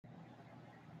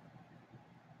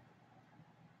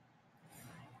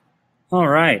All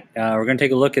right, we're going to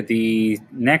take a look at the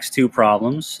next two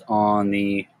problems on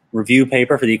the review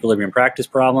paper for the equilibrium practice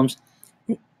problems.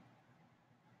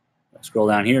 Scroll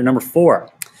down here, number 4.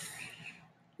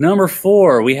 Number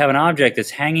 4, we have an object that's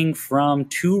hanging from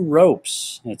two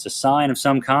ropes. It's a sign of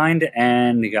some kind,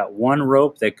 and you got one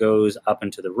rope that goes up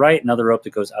and to the right, another rope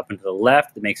that goes up and to the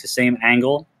left that makes the same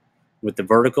angle with the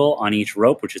vertical on each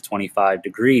rope, which is 25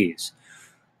 degrees.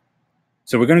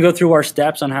 So we're going to go through our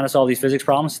steps on how to solve these physics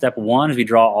problems. Step 1 is we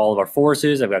draw all of our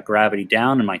forces. I've got gravity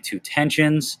down and my two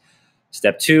tensions.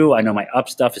 Step 2, I know my up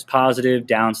stuff is positive,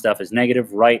 down stuff is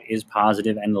negative, right is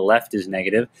positive, and the left is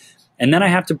negative. And then I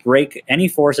have to break any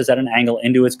force that's at an angle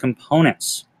into its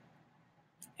components.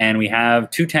 And we have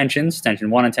two tensions,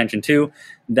 tension 1 and tension 2,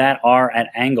 that are at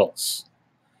angles.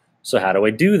 So how do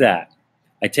I do that?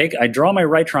 I draw my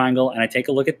right triangle and I take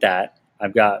a look at that.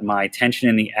 I've got my tension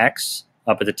in the x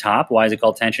up at the top. Why is it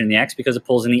called tension in the x? Because it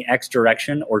pulls in the x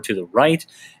direction or to the right,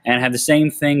 and I have the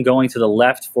same thing going to the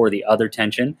left for the other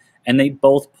tension, and they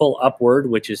both pull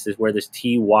upward, which is where this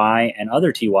ty and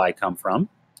other ty come from.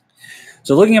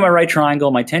 So looking at my right triangle,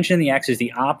 my tension in the x is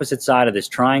the opposite side of this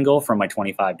triangle from my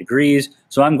 25 degrees,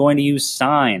 so I'm going to use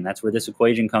sine. That's where this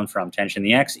equation comes from. Tension in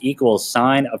the x equals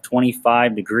sine of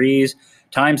 25 degrees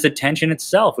times the tension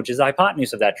itself, which is the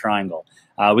hypotenuse of that triangle.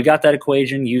 We got that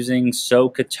equation using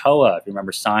SOHCAHTOA. If you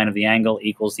remember, sine of the angle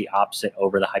equals the opposite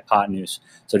over the hypotenuse.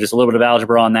 So just a little bit of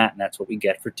algebra on that, and that's what we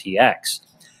get for Tx.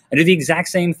 I do the exact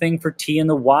same thing for t in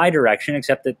the y direction,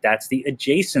 except that that's the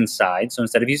adjacent side. So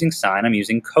instead of using sine, I'm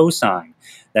using cosine.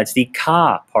 That's the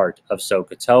ka part of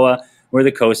SOHCAHTOA, where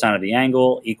the cosine of the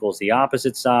angle equals the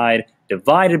opposite side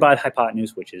divided by the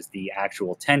hypotenuse, which is the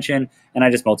actual tension, and I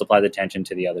just multiply the tension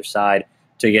to the other side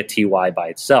to get ty by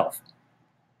itself.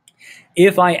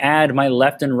 If I add my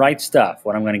left and right stuff,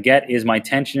 what I'm going to get is my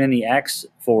tension in the x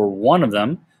for one of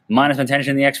them minus my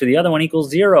tension in the x for the other one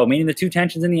equals 0, meaning the two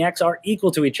tensions in the x are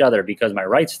equal to each other because my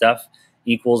right stuff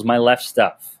equals my left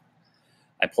stuff.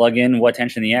 I plug in what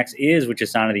tension in the x is, which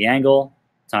is sine of the angle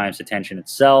times the tension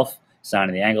itself, sine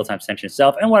of the angle times tension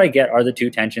itself, and what I get are the two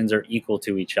tensions are equal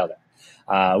to each other.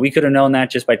 We could have known that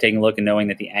just by taking a look and knowing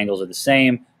that the angles are the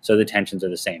same, so the tensions are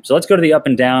the same. So let's go to the up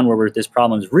and down where this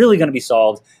problem is really going to be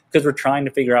solved because we're trying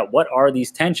to figure out what are these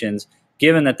tensions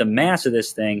given that the mass of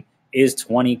this thing is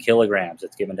 20 kilograms.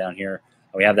 It's given down here.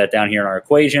 We have that down here in our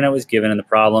equation. It was given in the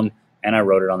problem, and I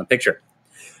wrote it on the picture.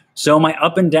 So my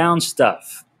up and down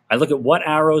stuff, I look at what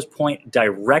arrows point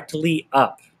directly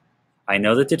up. I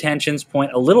know that the tensions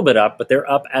point a little bit up, but they're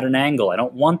up at an angle. I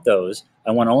don't want those.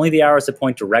 I want only the arrows that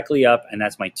point directly up, and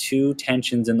that's my two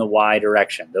tensions in the y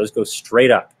direction. Those go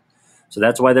straight up. So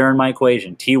that's why they're in my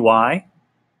equation. Ty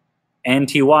and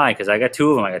Ty, because I got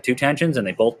two of them. I got two tensions, and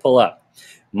they both pull up.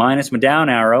 Minus my down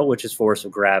arrow, which is force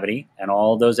of gravity, and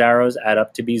all of those arrows add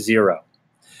up to be 0.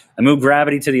 I move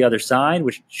gravity to the other side,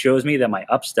 which shows me that my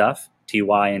up stuff,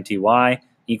 Ty and Ty,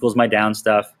 equals my down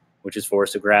stuff, which is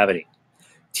force of gravity.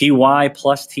 Ty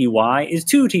plus Ty is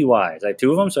 2 Ty's. I have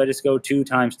two of them, so I just go 2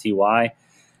 times Ty,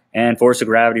 and force of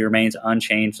gravity remains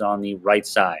unchanged on the right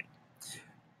side.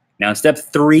 Now, in step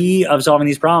 3 of solving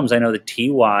these problems, I know that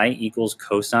Ty equals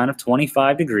cosine of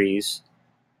 25 degrees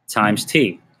times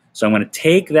t. So I'm going to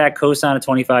take that cosine of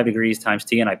 25 degrees times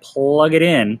t, and I plug it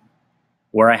in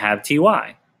where I have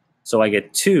Ty. So I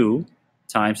get 2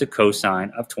 times the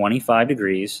cosine of 25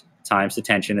 degrees times the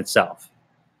tension itself.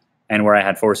 And where I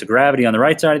had force of gravity on the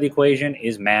right side of the equation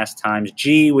is mass times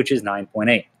g, which is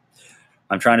 9.8.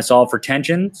 I'm trying to solve for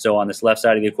tension, so on this left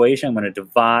side of the equation, I'm going to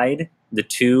divide the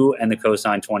 2 and the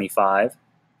cosine 25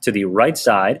 to the right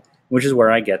side, which is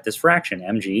where I get this fraction,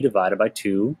 mg divided by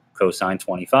 2 cosine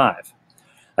 25.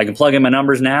 I can plug in my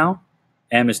numbers now.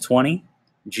 M is 20,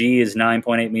 g is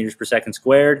 9.8 meters per second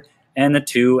squared, and the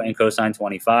 2 and cosine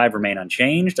 25 remain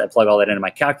unchanged. I plug all that into my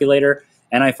calculator,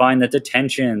 and I find that the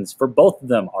tensions for both of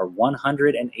them are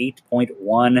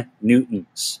 108.1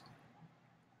 newtons.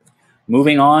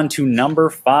 Moving on to number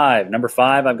 5. Number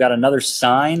 5, I've got another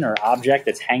sign or object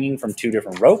that's hanging from two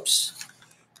different ropes.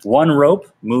 One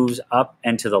rope moves up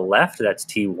and to the left, that's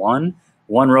T1.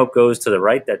 One rope goes to the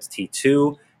right, that's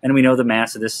T2. And we know the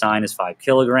mass of this sign is 5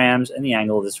 kilograms, and the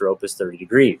angle of this rope is 30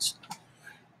 degrees.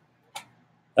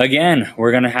 Again,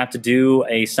 we're going to have to do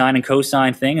a sine and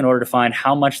cosine thing in order to find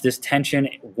how much this tension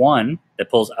 1 that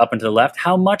pulls up and to the left,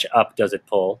 how much up does it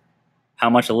pull? How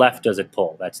much left does it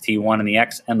pull? That's T1 in the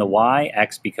x and the y.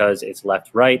 X because it's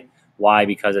left-right, y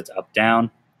because it's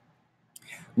up-down.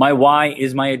 My y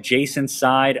is my adjacent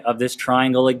side of this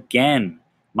triangle again.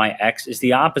 My x is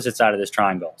the opposite side of this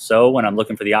triangle. So when I'm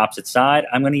looking for the opposite side,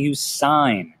 I'm going to use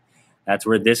sine. That's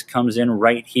where this comes in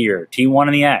right here. T1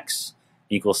 in the x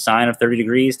equals sine of 30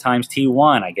 degrees times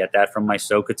T1. I get that from my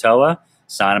SOHCAHTOA.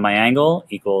 Sine of my angle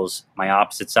equals my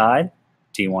opposite side,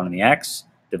 T1 in the x,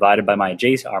 divided by my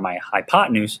adjacent, or my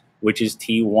hypotenuse, which is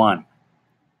T1.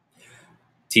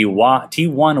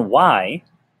 T1y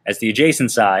as the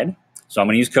adjacent side, so I'm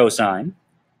going to use cosine.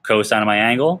 Cosine of my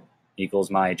angle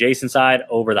equals my adjacent side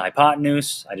over the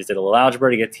hypotenuse. I just did a little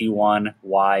algebra to get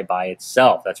T1y by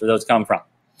itself. That's where those come from.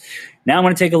 Now I'm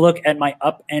going to take a look at my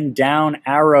up and down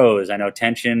arrows. I know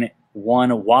tension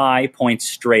 1y points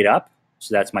straight up,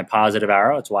 so that's my positive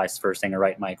arrow. That's why it's the first thing I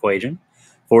write in my equation.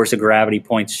 Force of gravity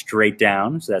points straight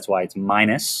down, so that's why it's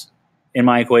minus in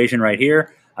my equation right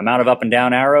here. I'm out of up and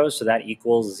down arrows, so that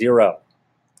equals 0.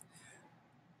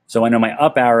 So I know my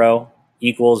up arrow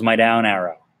equals my down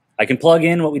arrow. I can plug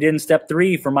in what we did in step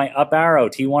 3 for my up arrow.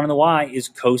 T1 on the y is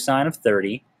cosine of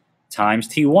 30 times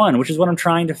T1, which is what I'm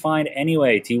trying to find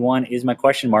anyway. T1 is my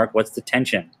question mark. What's the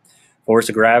tension? Force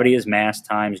of gravity is mass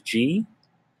times g.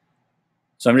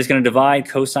 So I'm just going to divide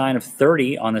cosine of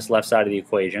 30 on this left side of the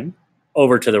equation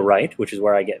over to the right, which is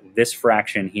where I get this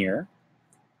fraction here.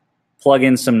 Plug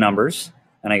in some numbers,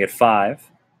 and I get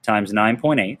 5 times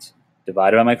 9.8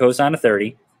 divided by my cosine of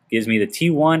 30 gives me the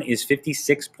T1 is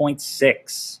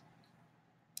 56.6.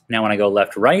 Now when I go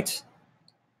left, right,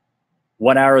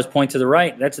 what arrows point to the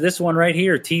right? That's this one right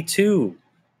here, T2.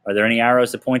 Are there any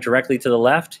arrows that point directly to the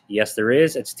left? Yes, there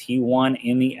is. It's T1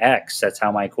 in the x. That's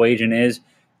how my equation is.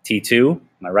 T2,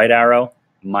 my right arrow,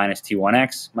 minus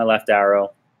T1x, my left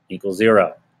arrow, equals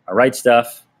 0. My right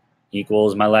stuff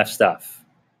equals my left stuff.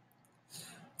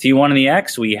 T1 in the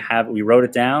x, we wrote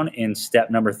it down in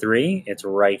step number 3. It's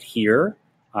right here.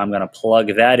 I'm going to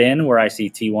plug that in where I see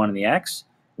T1 in the x,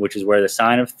 which is where the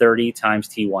sine of 30 times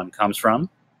T1 comes from.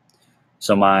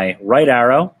 So my right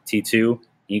arrow, T2,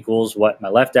 equals what my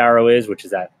left arrow is, which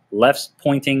is that left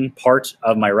pointing part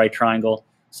of my right triangle,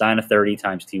 sine of 30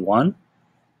 times T1.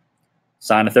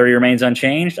 Sine of 30 remains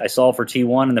unchanged. I solved for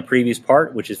T1 in the previous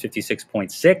part, which is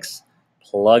 56.6.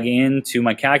 Plug into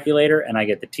my calculator, and I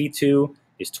get the T2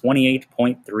 is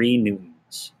 28.3 newtons.